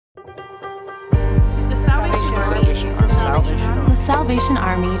the Salvation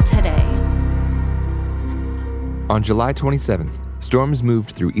Army today. On July 27th, storms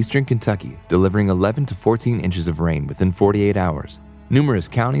moved through eastern Kentucky, delivering 11 to 14 inches of rain within 48 hours. Numerous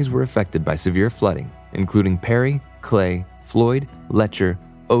counties were affected by severe flooding, including Perry, Clay, Floyd, Letcher,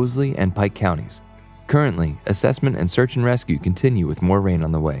 Owsley, and Pike counties. Currently, assessment and search and rescue continue with more rain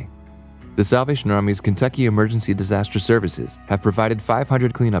on the way. The Salvation Army's Kentucky Emergency Disaster Services have provided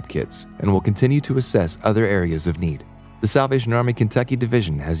 500 cleanup kits and will continue to assess other areas of need. The Salvation Army Kentucky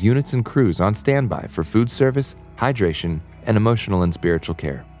Division has units and crews on standby for food service, hydration, and emotional and spiritual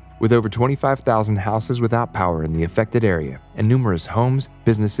care. With over 25,000 houses without power in the affected area and numerous homes,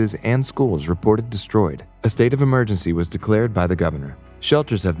 businesses, and schools reported destroyed, a state of emergency was declared by the governor.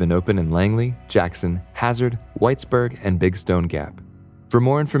 Shelters have been opened in Langley, Jackson, Hazard, Whitesburg, and Big Stone Gap. For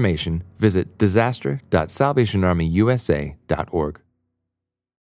more information, visit disaster.salvationarmyusa.org.